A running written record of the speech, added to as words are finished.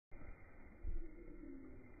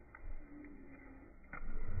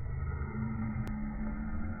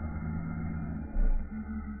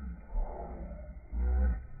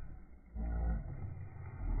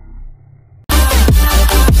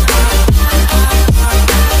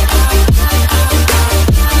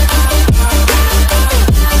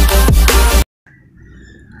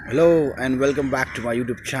and welcome back to my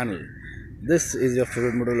YouTube channel. This is your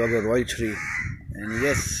favorite motovlogger Roy Tree, and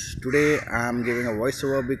yes, today I am giving a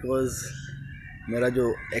voiceover because मेरा जो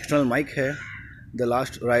external mic है, the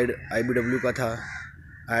last ride IBW का था,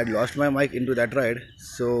 I had lost my mic into that ride,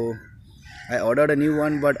 so I ordered a new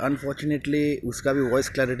one, but unfortunately उसका भी voice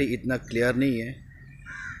clarity इतना clear नहीं है.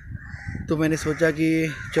 तो मैंने सोचा कि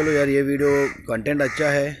चलो यार ये वीडियो कंटेंट अच्छा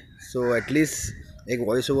है, सो एटलीस्ट एक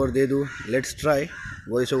वॉइस ओवर दे दूँ. लेट्स ट्राई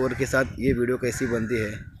वॉइस ओवर के साथ ये वीडियो कैसी बनती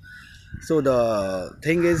है. So the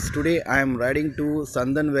thing is today I am riding to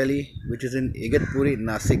संदन valley which is in Igatpuri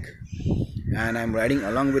Nashik, and I am riding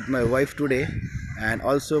along with my wife today and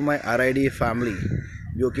also my RID family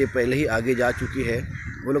जो कि पहले ही आगे जा चुकी है.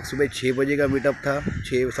 वो लोग सुबह 6 बजे का मीटअप था,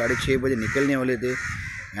 6 साढ़े 6 बजे निकलने वाले थे,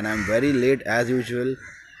 and I am very late as usual.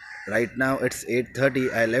 Right now it's 8:30.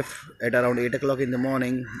 I left at around 8 o'clock in the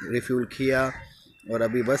morning, refuel किया और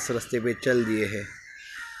अभी बस रास्ते पे चल दिए हैं.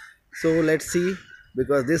 So let's see,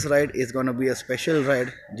 because this ride is gonna be a special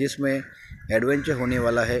ride जिसमें एडवेंचर होने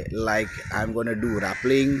वाला है. Like I'm gonna do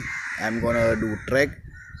rappelling, I'm gonna do trek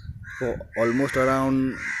for almost around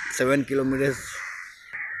 7 kilometers,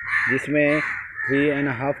 जिसमें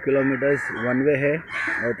 3.5 kilometers one way है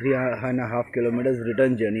और 3.5 kilometers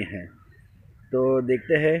return journey है. तो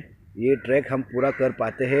देखते हैं ये ट्रैक हम पूरा कर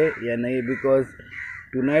पाते हैं या नहीं, because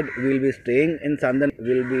tonight will be staying in सांदन,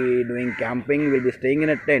 will be doing camping, will be staying in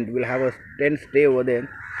a tent, will have a tent stay over there.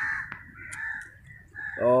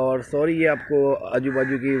 और सॉरी ये आपको आजू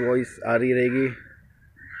बाजू की वॉइस आ रही रहेगी,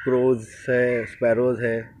 क्रोज है, स्पैरोज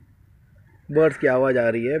है, बर्ड्स की आवाज़ आ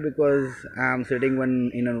रही है, because I am sitting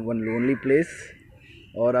one lonely place.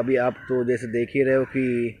 और अभी आप तो जैसे देख ही रहे हो कि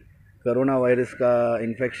कोरोना वायरस का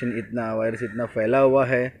इन्फेक्शन इतना फैला हुआ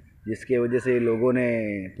है, जिसके वजह से लोगों ने,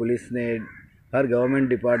 पुलिस ने, हर गवर्नमेंट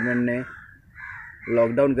डिपार्टमेंट ने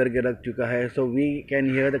लॉकडाउन करके रख चुका है. So we can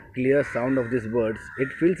hear the clear sound of this birds.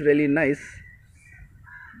 It feels really nice.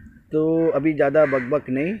 तो अभी ज़्यादा बकबक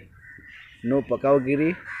नहीं, no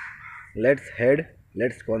पकावगिरी. Let's head,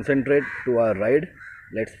 let's concentrate to our ride,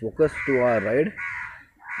 let's focus to our ride,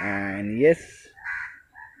 and yes,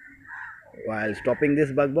 while stopping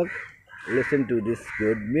this buck, listen to this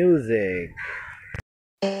good music.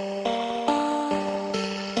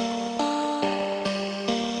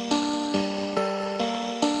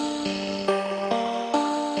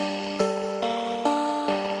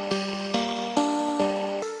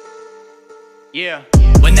 Yeah.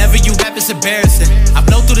 Whenever you rap, it's embarrassing. I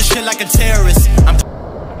blow through the shit like a terrorist.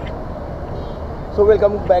 So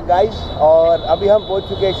welcome back guys, और अभी हम पहुंच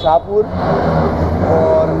चुके हैं शाहपुर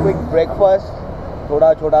और quick breakfast.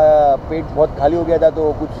 थोड़ा छोटा पेट बहुत खाली हो गया था तो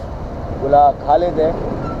कुछ बोला खा लेते हैं.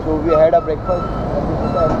 So we had a breakfast,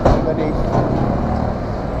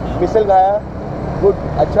 मिसल खाया, गुड,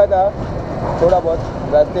 अच्छा था थोड़ा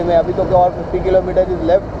बहुत रास्ते में. अभी तो और 50 kilometre is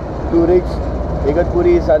left to reach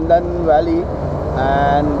Igatpuri संदन valley,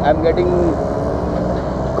 and I am getting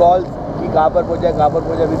calls कि कहाँ पर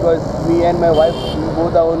पहुँचा, because me and my wife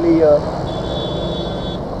both are only here,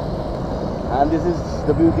 and this is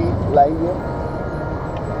the beauty lying here.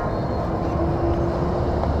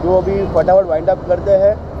 तो अभी फटाफट वाइंड अप करते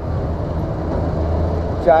हैं,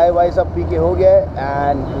 चाय वाय सब पी के हो गया,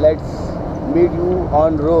 and let's meet you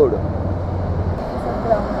on road.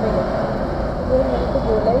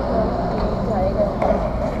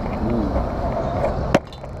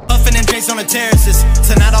 On the terraces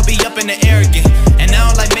tonight, I'll be up in the air again, and now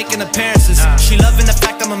I like making appearances. She loving the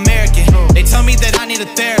fact I'm American. They tell me that I need a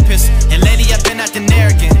therapist, and lately I've been acting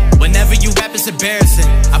arrogant. Whenever you rap, it's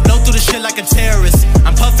embarrassing. I blow through the shit like a terrorist.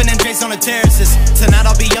 I'm puffing and Drake's on the terraces.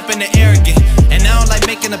 Tonight I'll be up in the air again, and now I like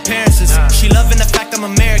making appearances. She loving the fact I'm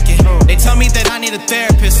American. They tell me that I need a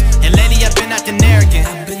therapist, and lately I've been acting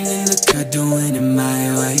arrogant. I've been in the cut doing it my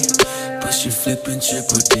way, pushing, flipping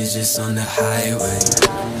triple digits on the highway.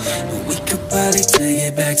 We could probably take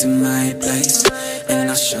it back to my place,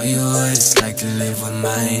 and I'll show you what it's like to live with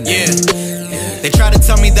my name. Yeah. They try to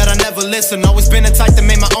tell me that I never listen. Always been the type to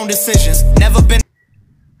make my own decisions. Never been.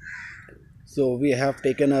 So we have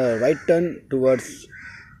taken a right turn towards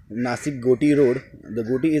Nashik गोटी road. The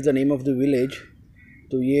गोटी is the name of the village.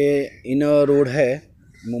 तो ये inner road है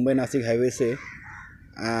Mumbai Nashik highway से,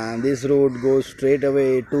 and this road goes straight away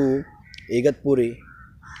to Igatpuri.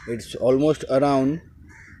 It's almost around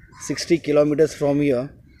 60 kilometres from here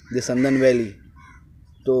the संदन valley.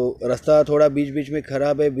 तो रास्ता थोड़ा बीच बीच में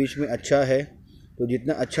ख़राब है, बीच में अच्छा है. तो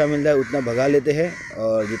जितना अच्छा मिलता है उतना भगा लेते हैं,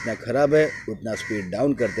 और जितना ख़राब है उतना स्पीड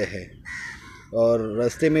डाउन करते हैं. और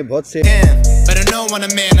रास्ते में बहुत से better know when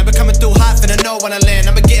I'm in. I've been coming through hot, finna know when I land.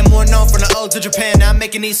 I've been getting more known from the old to Japan. Now I'm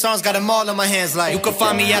making these songs, got them all in my hands. Like, you can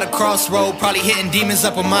find me at a crossroad, probably hitting demons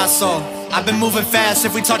up with my soul. I've been moving fast,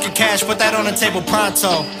 if we talking cash, put that on the table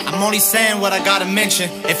pronto. I'm only saying what I gotta mention.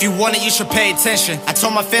 If you want it, you should pay attention. I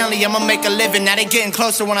told my family I'ma make a living. Now they getting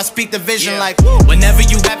closer when I speak the vision. Like, whenever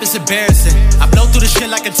you rap, it's embarrassing. I blow through the shit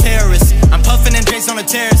like a terrorist. I'm puffing and drinks on the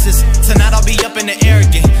terraces. Tonight I'll be up in the air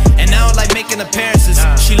again. And now I like making appearances.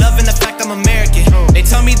 She loving the fact I'm American. They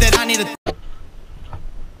tell me that I need a...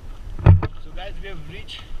 So guys, we have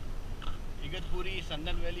reached Igatpuri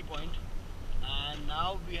Sandhan Valley point. And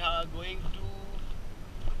now we are going to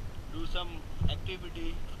do some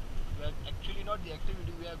activity. Well, actually not the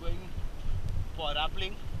activity, we are going for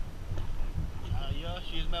rappelling. Here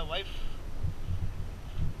she is my wife.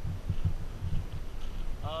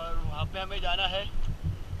 और वहाँ पे हमें जाना है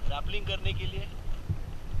rappelling करने के लिए.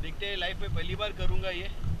 देखते हैं, लाइफ में पहली बार करूँगा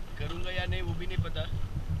या नहीं वो भी नहीं पता,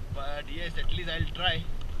 but yes at least I will try.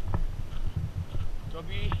 तो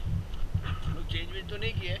अभी लोग चेंज तो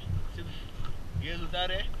नहीं किए, सिर्फ गेयर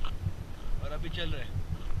उतारे और अभी चल रहे.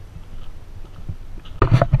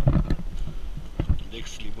 देख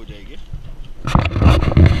स्लिप हो जाएगी.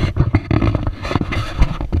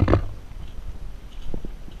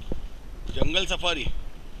 जंगल safari.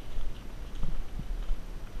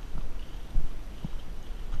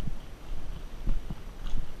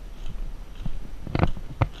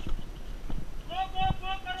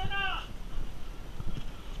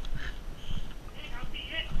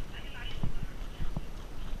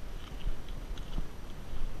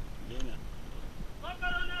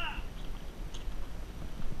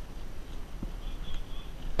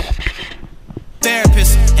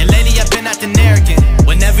 Therapist, and lately I've been acting arrogant.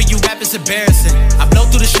 Whenever you rap, it's embarrassing. I blow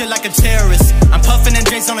through the shit like a terrorist. I'm puffing and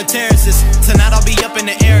drinks on the terraces. Tonight I'll be up in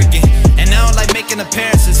the air again. And now I like making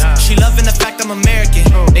appearances. She loving the fact I'm American.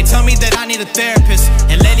 They tell me that I need a therapist.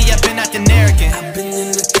 And lately I've been acting arrogant. I've been in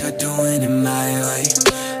the cut doing it my way.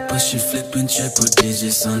 Pushing, flipping triple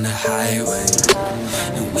digits on the highway.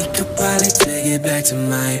 And we could probably take it back to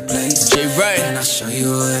my place. And I'll show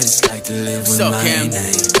you what it's like to live with my name.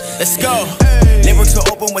 Let's go. Lyrics are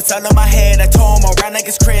open, what's all in my head. I tow them around like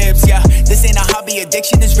it's cribs, yeah. This ain't a hobby,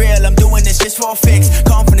 addiction is real. I'm doing this just for a fix.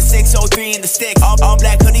 Come from the 603 in the stick. All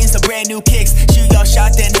black hoodie and some brand new kicks. Shoot y'all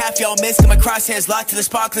shot, then half y'all miss. Got my crosshairs locked to the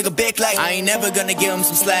spark like a big light. I ain't never gonna give them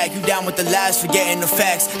some slack. You down with the lies, forgetting the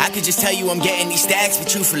facts. I could just tell you I'm getting these stacks, but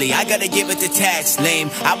truthfully, I gotta give it the tax. Lame,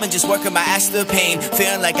 I've been just working my ass to the pain.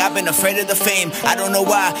 Feeling like I've been afraid of the fame. I don't know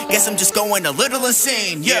why, guess I'm just going a little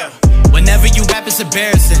insane, yeah. Whenever you rap, it's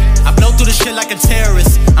embarrassing. I blow through the shit like a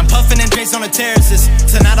terrorist. I'm puffing and drinks on the terraces.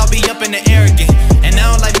 Tonight I'll be up in the air again. And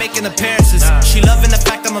now I like making appearances. She loving the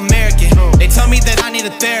fact I'm American. They tell me that I need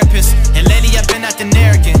a therapist. And lately I've been acting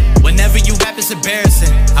arrogant. Whenever you rap, it's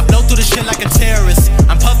embarrassing. I blow through the shit like a terrorist.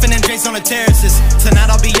 I'm puffing and drinks on the terraces.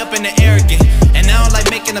 Tonight I'll be up in the air again. And now I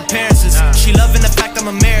like making appearances. She loving the fact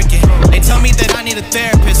I'm American. They tell me that I need a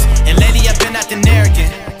therapist. And lately I've been acting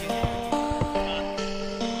arrogant.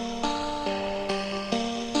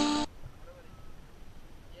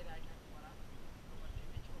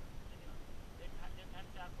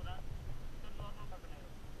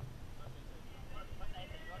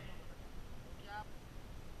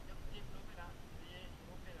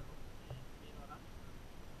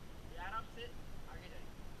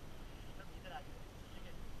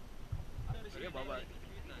 Baba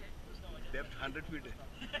depth 100 feet है.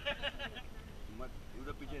 मत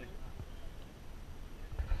उधर पीछे.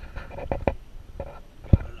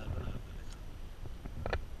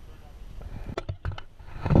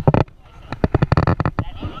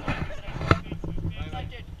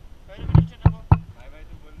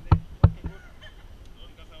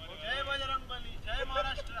 जय बजरंगबली, जय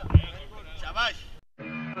महाराष्ट्र. शाबाश.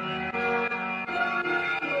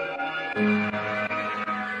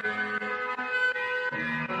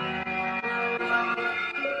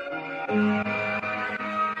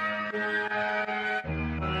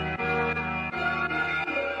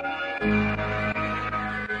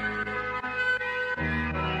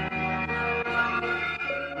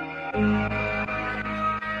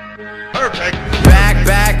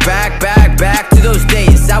 Back to those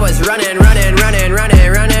days. I was running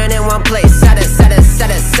in one place. Set it.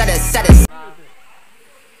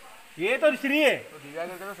 ये तो श्री है. तो दिव्यांग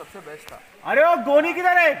का सबसे बेस्ट था. अरे वो गोनी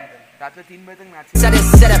किधर है? रात में 3 बजे तक match.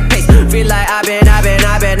 Set a pace. Feel like I've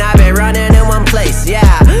been running in one place. Yeah,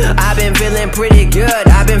 I've been feeling pretty good.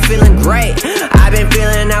 I've been feeling great. I've been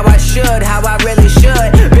feeling how I should, how I really should.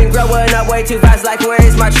 Been growing up way way too fast, like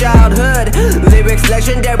where's my childhood? Lyrics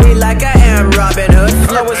legendary like I am Robin Hood.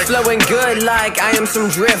 Flow is flowing good like I am some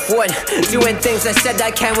driftwood. Doing things I said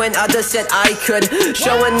I can when others said I could.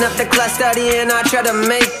 Showing up the class studying, I try to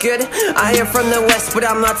make good. I am from the west, but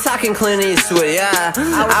I'm not talking Clint Eastwood, yeah.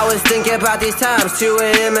 I was thinking about these times, 2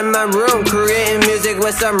 AM in my room, creating music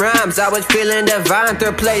with some rhymes. I was feeling divine,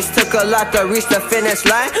 third place took a lot to reach the finish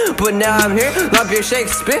line. But now I'm here, love your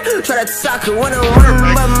Shakespeare. Try to talk one-on-one,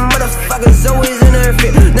 but motherfuckers always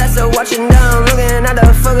interfere. That's a watching down, looking at the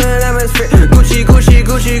fucking atmosphere. Gucci, Gucci,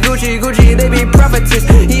 Gucci, Gucci, Gucci, they be prophetess.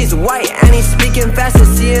 He's white and he's speaking fast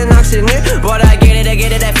as he an auctioneer. But I get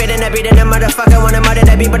it, I fit in, I beat in a motherfucker, wanna murder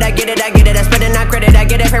that beat. But I get it, I spend not credit, I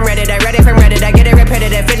get it from Reddit, I read it from Reddit, I get it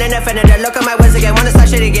repetitive, feeling offended. I look at my words again, wanna start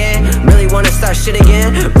shit again. Really wanna start shit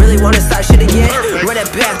again, really wanna start shit again. Run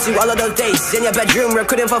it back to all of those days in your bedroom,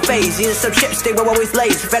 recruiting for phase. Eating some chips, they were always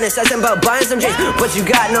lazy, fantasizing about buying some J's, but you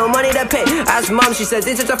got no money to pay. Ask mom, she says,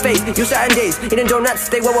 it's just her face. You certain days, eating donuts,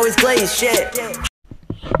 they were always glazed, shit.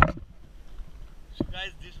 So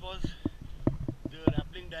guys, this was the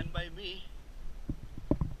rappelling done by me.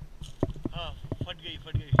 फट गई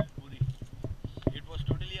पूरी. It was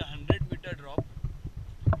totally a 100-meter drop.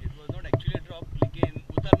 It was not actually a drop, लेकिन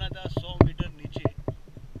उतरना था 100 metre नीचे.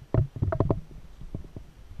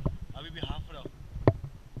 अभी भी half रहा,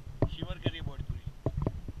 शिवर कर रही है बॉडी पूरी.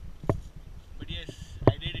 But yes,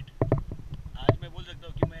 I did it. आज मैं बोल सकता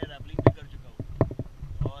हूँ कि मैं रैपलिंग भी कर चुका हूँ.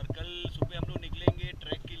 और कल सुबह हम लोग निकलेंगे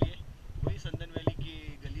ट्रैक के लिए, वही संदन वैली की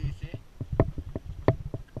गली से,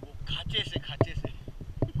 वो खाचे से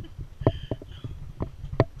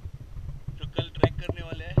तो कल ट्रैक करने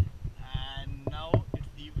वाले हैं. एंड नाउ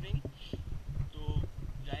इट्स इवनिंग, तो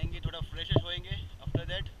जाएंगे, थोड़ा fresh होएंगे. After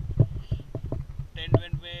that tent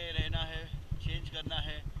went में रहना है, चेंज करना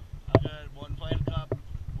है. अगर बॉनफायर का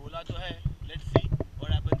बोला तो है, let's see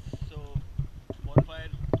what happens. So bonfire,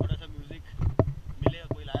 थोड़ा सा म्यूज़िक मिलेगा,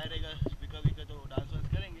 कोई लाया रहेगा स्पीकर वीकर, तो डांस वांस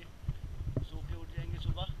करेंगे. सो के उठ जाएंगे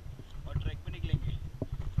सुबह और ट्रैक पे निकलेंगे.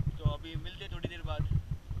 तो अभी मिलते थोड़ी देर बाद.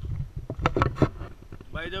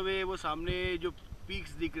 बाय द वे, वो सामने जो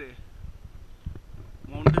पीक्स दिख रहे,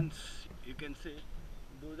 mountains you can say,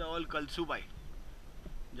 those are all Kalsubai,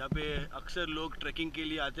 जहाँ पे अक्सर लोग ट्रैकिंग के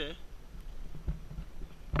लिए आते हैं.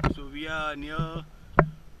 So we are near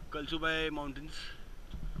Kalsubai mountains.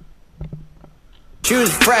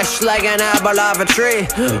 Shoes fresh like an apple off a tree.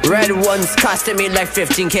 Red ones costing me like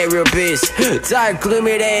 15k rupees. Dark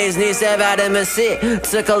gloomy days, need some vitamin C.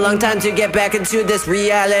 Took a long time to get back into this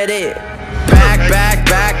reality.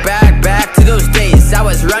 Back to those days. I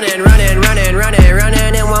was running in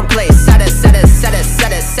one place. Set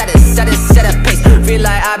a pace. Feel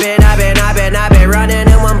like I've been running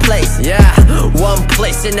in one place. Yeah, one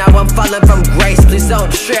place, and now I'm falling from grace. Please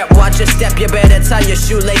don't trip, watch your step. You better tie your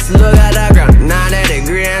shoelace. Look at the ground,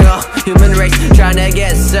 90-degree angle. Human race trying to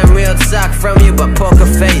get some real talk from you, but poker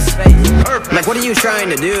face. Like, what are you trying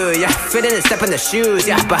to do? Yeah, fit in and step in the shoes.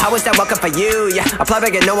 Yeah, but how is that welcome for you? Yeah, apply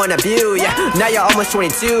back and no one of you. Yeah, now you're almost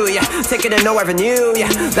 22. Yeah, taking it nowhere new.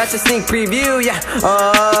 Yeah, that's a sneak preview. Yeah,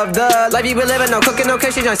 of the life you be living. No cooking, no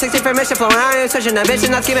kitchen. On 60 for mission, flowing around, such an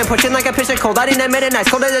ambition. Not scheming, pushing like a piston. Cold out in the midnight,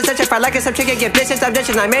 cold as a stitch. If I like it, some chicken, give dishes, I'm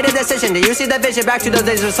dishing. I made a decision. Do you see the vision? Back to those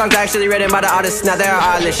days of songs actually written by the artists. Now they're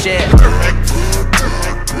all this shit.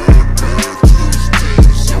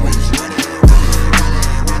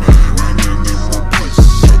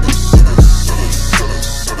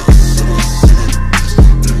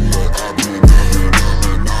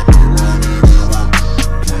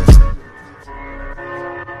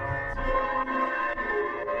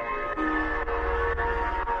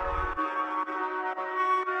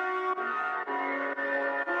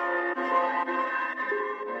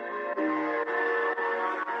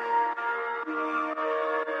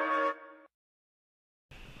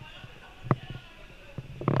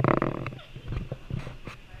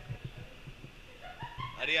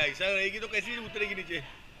 अरे ऐसा रहेगी तो कैसे उतरेगी नीचे.